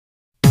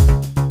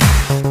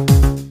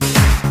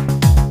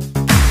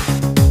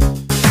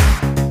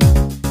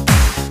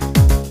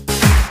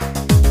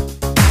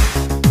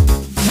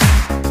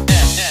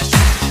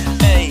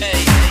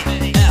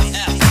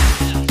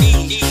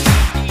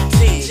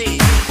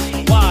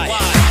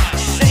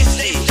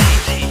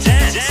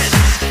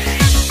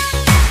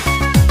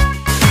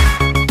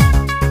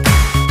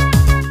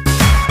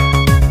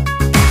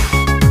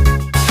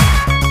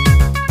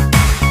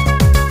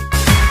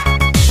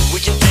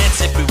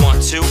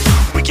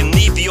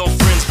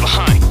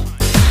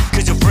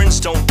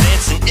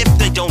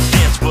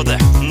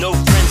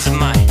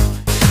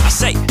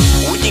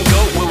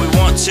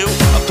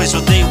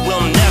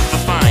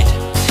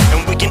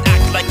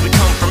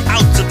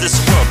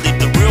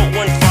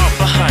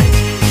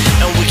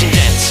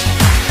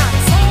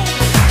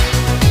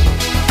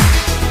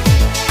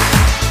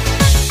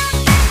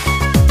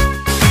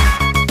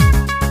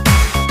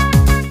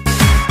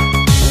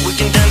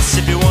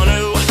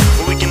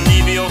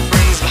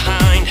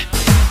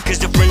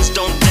friends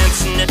don't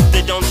dance, and if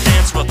they don't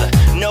dance, well, they're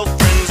no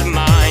friends of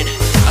mine.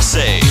 I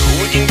say,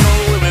 we can go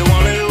where we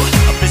want to,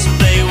 a place where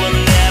they will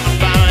never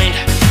find,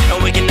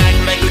 and we can act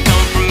like we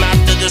come from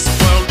after this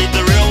world, leave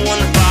the real one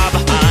far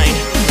behind.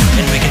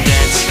 And we can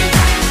dance.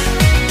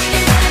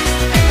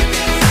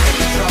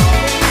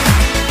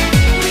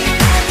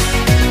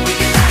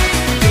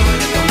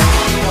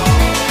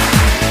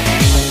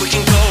 We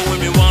can go where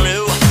we want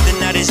to, the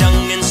night is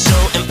young and so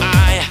am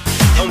I,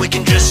 and we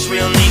can dress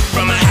real neat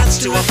from our hats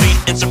to our feet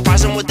and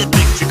surprise them with a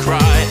victory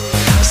cry.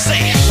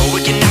 Say,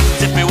 we can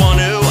act if we want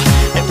to,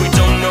 if we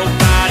don't,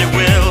 nobody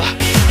will,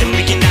 and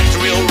we can act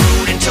real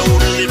rude and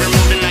totally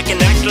removed, and I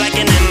can act like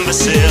an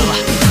imbecile.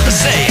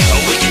 Say,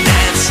 we can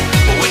dance,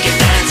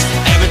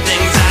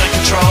 everything's out of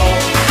control.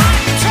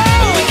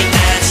 We can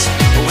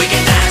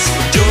dance,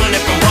 we're doing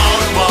it from wall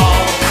to wall.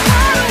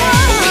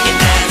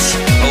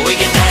 We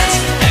can dance,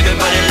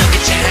 everybody look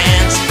at your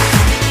hands.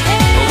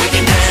 We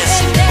can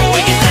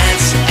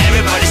dance,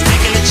 everybody's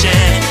taking a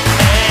chance.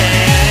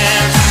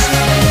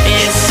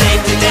 It's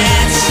safe to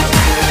dance,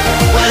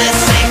 well,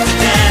 it's safe to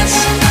dance.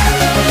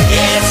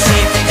 Yeah, it's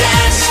safe to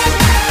dance.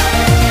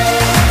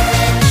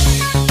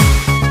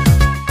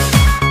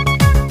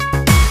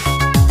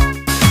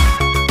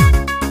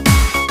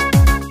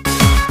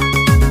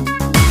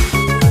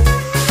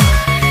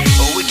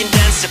 We can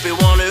dance if we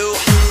want to.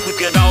 We've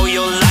got all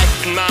your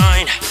life in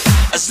mind.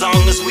 As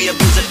long as we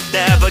abuse it,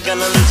 never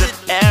gonna lose it.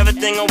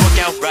 Everything will work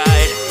out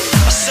right.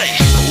 I say,